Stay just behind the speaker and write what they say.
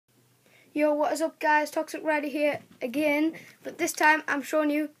Yo, what is up guys, Toxic Rider here again, but this time I'm showing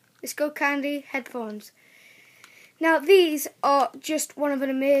you the Skullcandy headphones. Now these are just one of an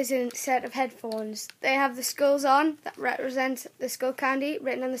amazing set of headphones. They have the skulls on that represent the Skullcandy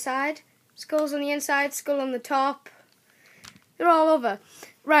written on the side, skulls on the inside, skull on the top, they're all over.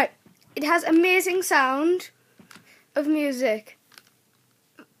 Right, it has amazing sound of music,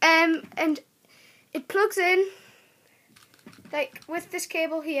 and it plugs in like with this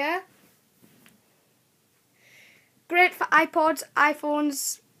cable here. Great for iPods,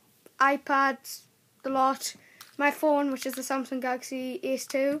 iPhones, iPads, the lot. My phone, which is the Samsung Galaxy Ace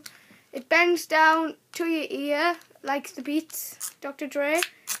 2. It bends down to your ear like the Beats, Dr. Dre.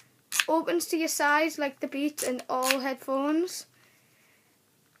 Opens to your side like the Beats and all headphones.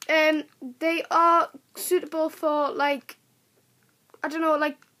 They are suitable for like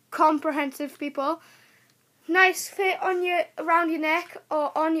comprehensive people. Nice fit on your around your neck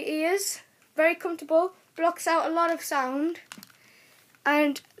or on your ears. Very comfortable. Blocks out a lot of sound,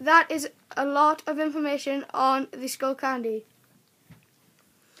 and that is a lot of information on the Skullcandy.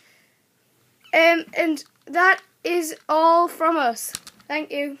 And that is all from us.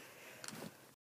 Thank you.